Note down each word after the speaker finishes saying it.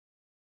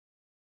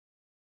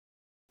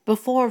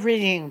Before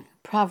reading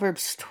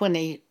Proverbs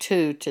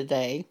 22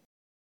 today,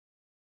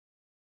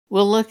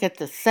 we'll look at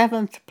the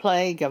seventh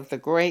plague of the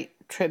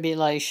great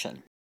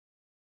tribulation,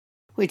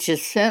 which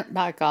is sent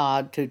by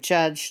God to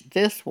judge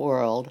this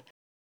world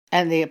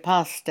and the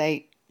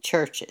apostate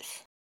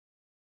churches.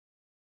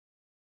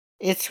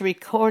 It's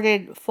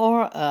recorded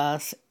for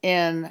us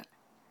in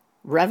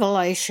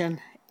Revelation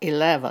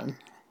 11,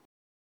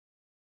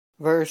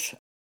 verse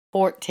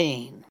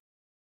 14.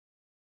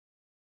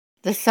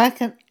 The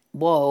second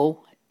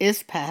woe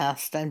is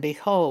past, and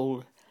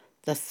behold,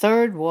 the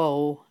third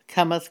woe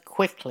cometh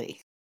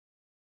quickly.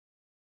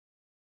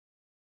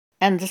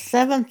 And the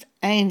seventh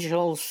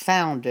angel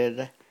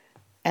sounded,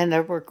 and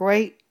there were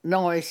great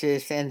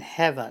noises in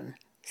heaven,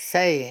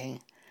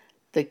 saying,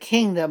 The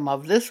kingdom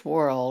of this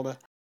world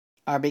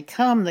are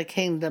become the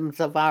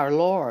kingdoms of our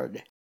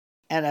Lord,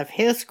 and of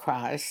his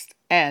Christ,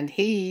 and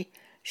he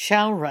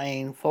shall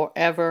reign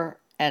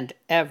forever and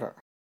ever.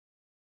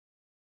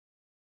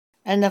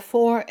 And the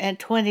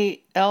 24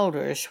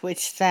 elders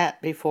which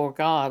sat before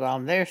God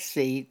on their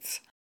seats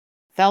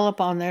fell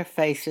upon their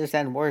faces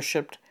and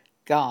worshipped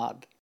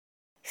God,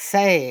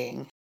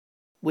 saying,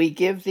 We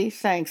give thee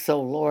thanks,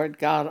 O Lord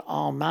God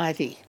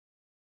Almighty,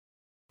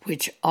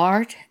 which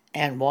art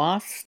and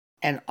wast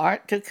and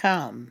art to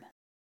come,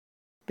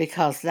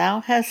 because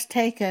thou hast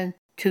taken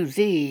to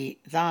thee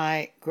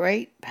thy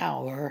great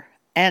power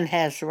and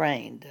hast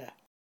reigned.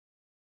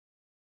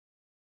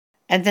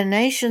 And the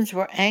nations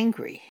were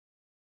angry,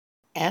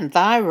 and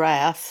thy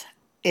wrath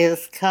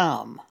is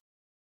come,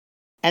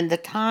 and the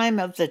time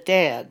of the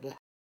dead,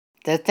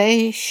 that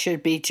they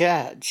should be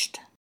judged,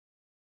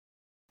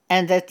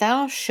 and that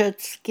thou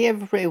shouldst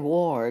give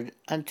reward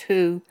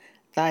unto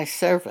thy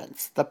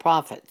servants, the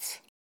prophets,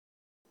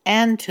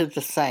 and to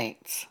the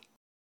saints,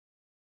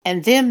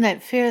 and them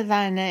that fear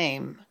thy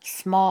name,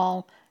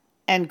 small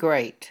and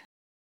great,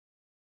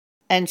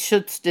 and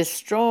shouldst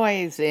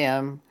destroy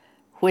them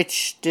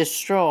which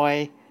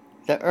destroy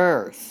the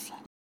earth.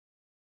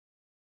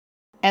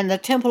 And the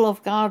temple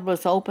of God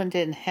was opened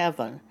in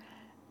heaven,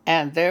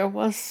 and there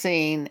was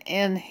seen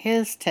in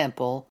his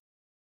temple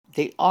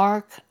the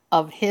ark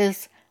of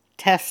his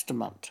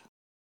testament.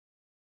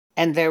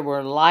 And there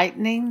were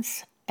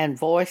lightnings and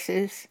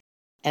voices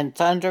and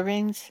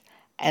thunderings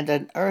and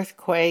an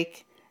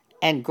earthquake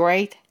and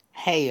great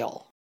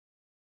hail.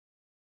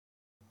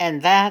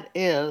 And that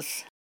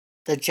is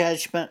the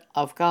judgment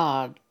of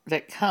God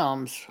that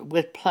comes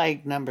with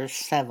plague number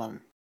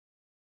 7.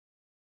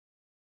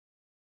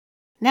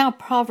 Now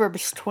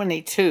Proverbs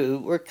 22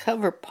 will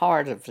cover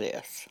part of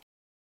this.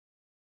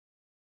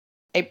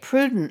 A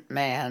prudent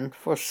man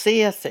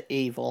foreseeth the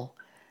evil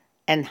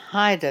and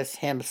hideth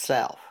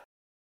himself,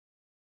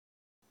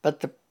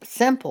 but the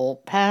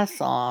simple pass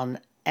on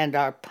and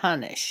are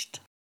punished.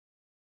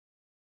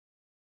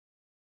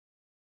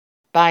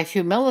 By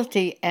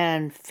humility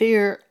and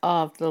fear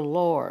of the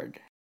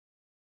Lord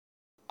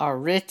are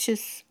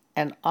riches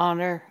and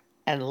honor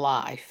and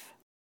life.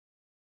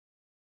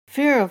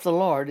 Fear of the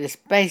Lord is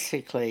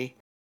basically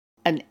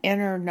an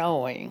inner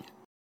knowing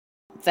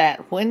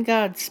that when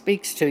God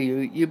speaks to you,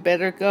 you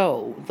better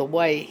go the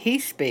way he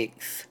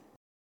speaks,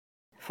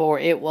 for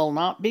it will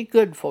not be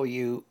good for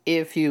you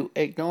if you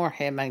ignore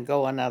him and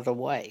go another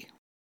way.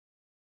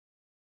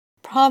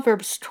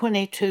 Proverbs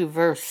 22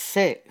 verse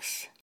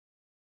 6,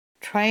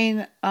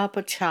 Train up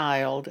a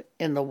child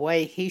in the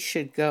way he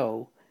should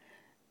go,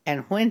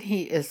 and when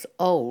he is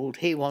old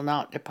he will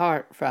not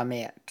depart from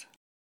it.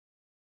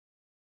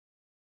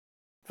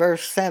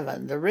 Verse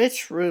 7, The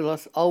rich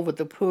ruleth over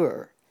the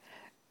poor,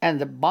 and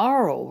the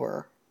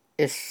borrower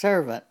is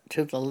servant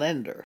to the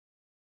lender.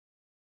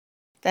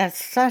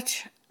 That's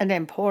such an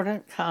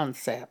important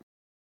concept.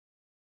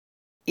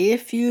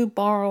 If you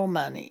borrow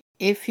money,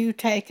 if you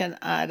take an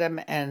item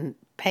and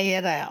pay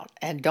it out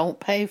and don't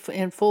pay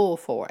in full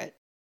for it,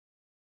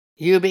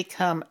 you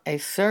become a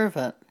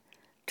servant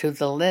to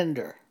the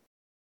lender.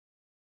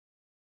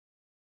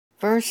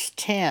 Verse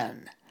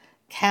 10,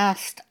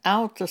 Cast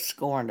out the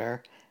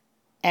scorner,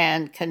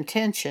 and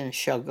contention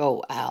shall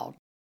go out.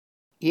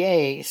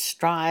 Yea,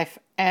 strife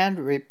and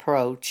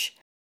reproach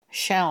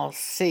shall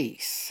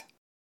cease.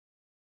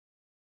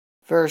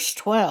 Verse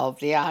 12,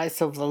 The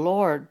eyes of the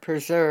Lord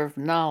preserve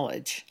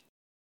knowledge,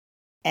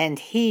 and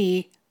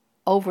he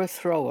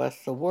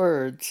overthroweth the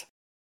words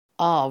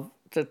of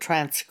the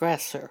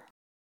transgressor.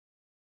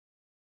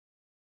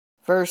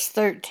 Verse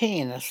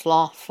 13, A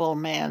slothful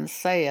man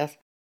saith,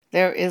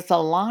 There is a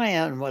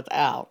lion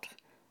without,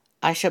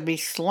 I shall be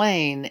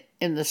slain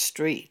in the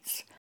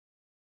streets.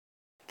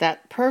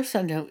 That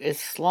person who is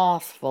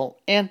slothful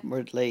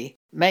inwardly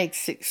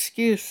makes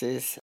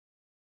excuses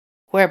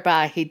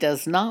whereby he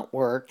does not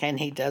work and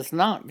he does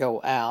not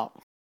go out,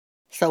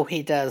 so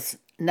he does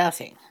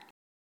nothing.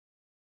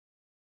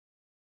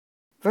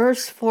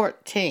 Verse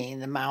 14,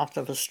 The mouth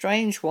of a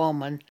strange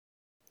woman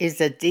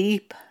is a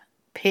deep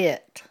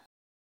pit.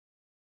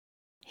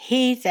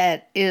 He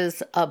that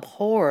is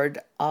abhorred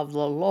of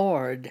the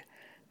Lord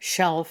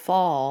shall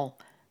fall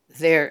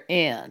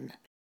therein.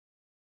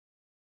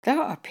 There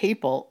are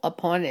people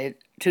appointed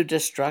to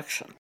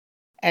destruction.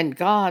 and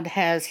God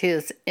has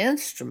his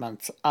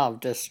instruments of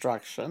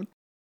destruction.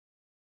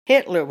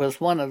 Hitler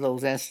was one of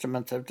those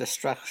instruments of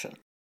destruction.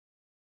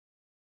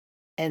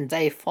 And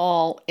they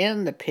fall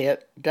in the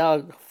pit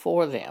dug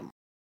for them.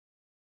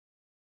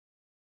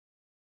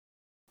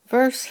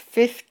 Verse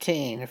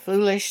 15,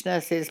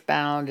 foolishness is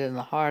bound in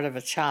the heart of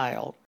a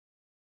child,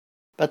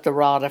 but the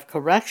rod of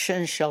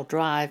correction shall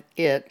drive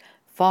it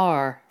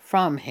far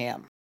from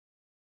him.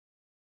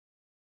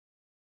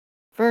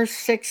 Verse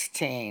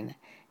 16,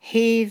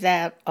 he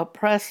that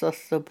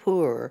oppresseth the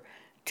poor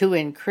to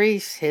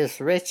increase his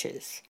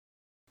riches,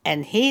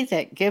 and he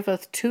that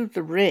giveth to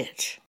the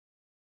rich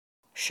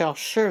shall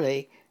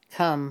surely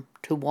come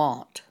to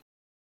want.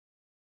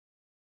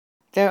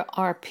 There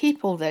are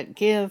people that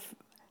give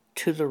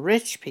to the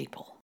rich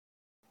people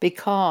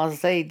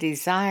because they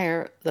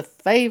desire the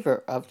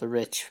favour of the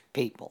rich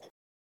people.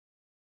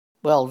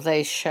 Well,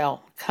 they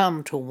shall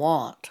come to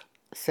want,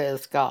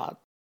 says God.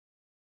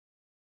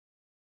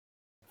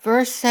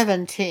 Verse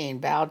 17,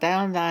 bow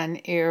down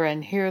thine ear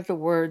and hear the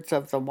words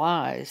of the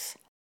wise,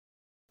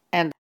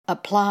 and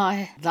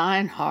apply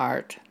thine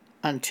heart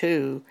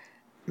unto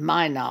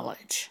my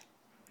knowledge.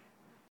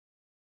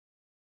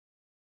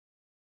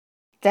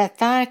 That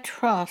thy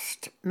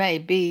trust may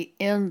be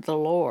in the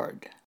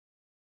Lord.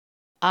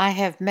 I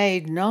have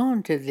made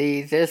known to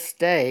thee this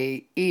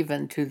day,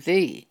 even to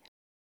thee.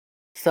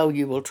 So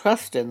you will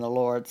trust in the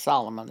Lord,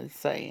 Solomon is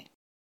saying.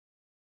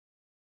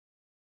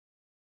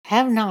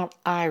 Have not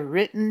I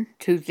written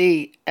to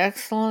thee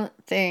excellent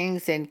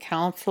things in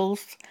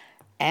counsels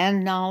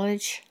and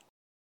knowledge,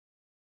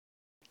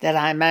 that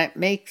I might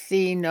make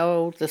thee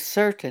know the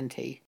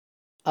certainty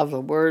of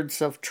the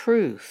words of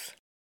truth,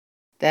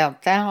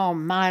 that thou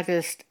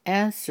mightest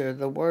answer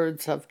the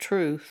words of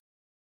truth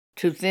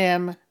to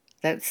them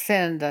that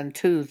send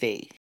unto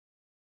thee.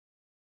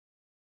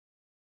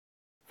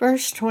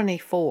 Verse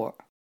 24,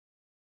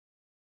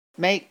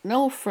 make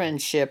no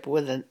friendship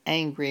with an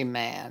angry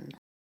man,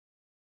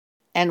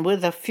 and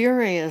with a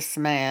furious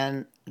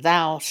man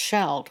thou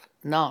shalt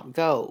not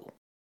go,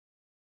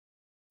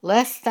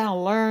 lest thou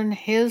learn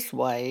his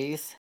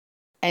ways,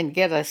 and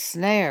get a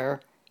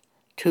snare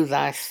to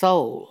thy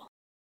soul.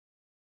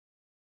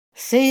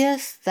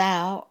 Seest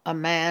thou a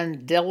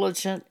man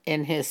diligent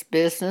in his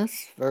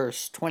business?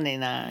 Verse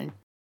 29.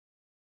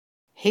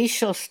 He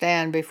shall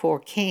stand before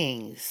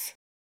kings.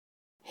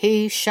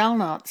 He shall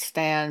not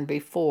stand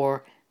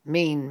before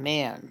mean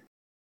men.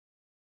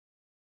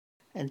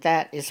 And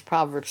that is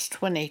Proverbs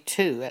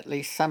 22, at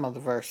least some of the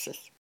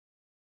verses.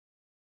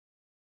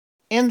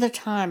 In the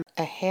time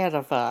ahead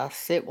of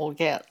us, it will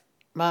get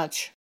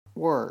much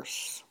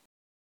worse,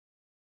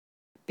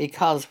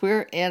 because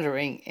we're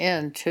entering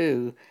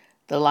into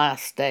the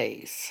last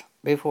days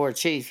before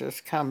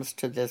Jesus comes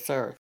to this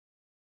earth.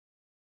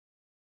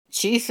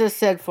 Jesus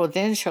said, for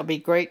then shall be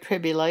great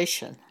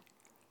tribulation,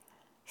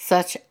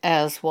 such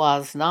as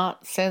was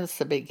not since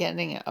the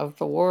beginning of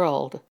the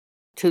world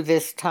to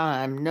this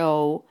time,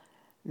 no,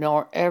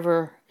 nor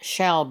ever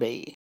shall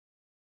be.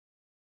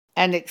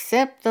 And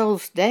except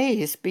those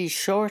days be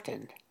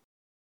shortened,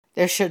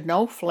 there should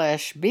no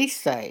flesh be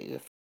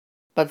saved,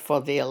 but for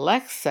the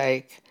elect's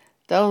sake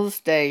those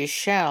days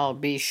shall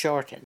be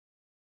shortened.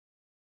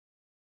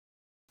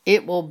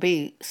 It will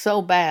be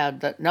so bad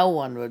that no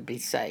one would be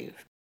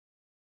saved.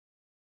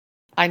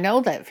 I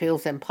know that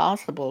feels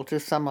impossible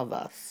to some of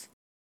us,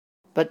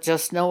 but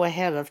just know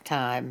ahead of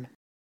time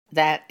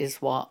that is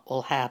what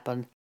will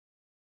happen.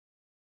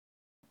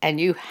 And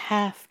you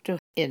have to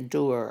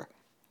endure.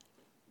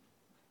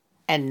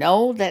 And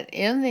know that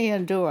in the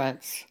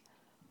endurance,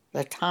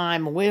 the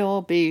time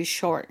will be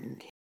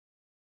shortened.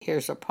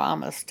 Here's a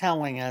promise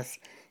telling us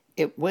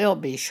it will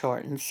be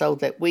shortened so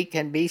that we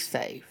can be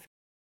saved.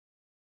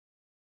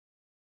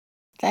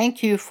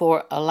 Thank you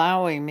for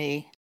allowing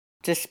me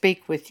to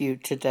speak with you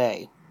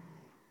today.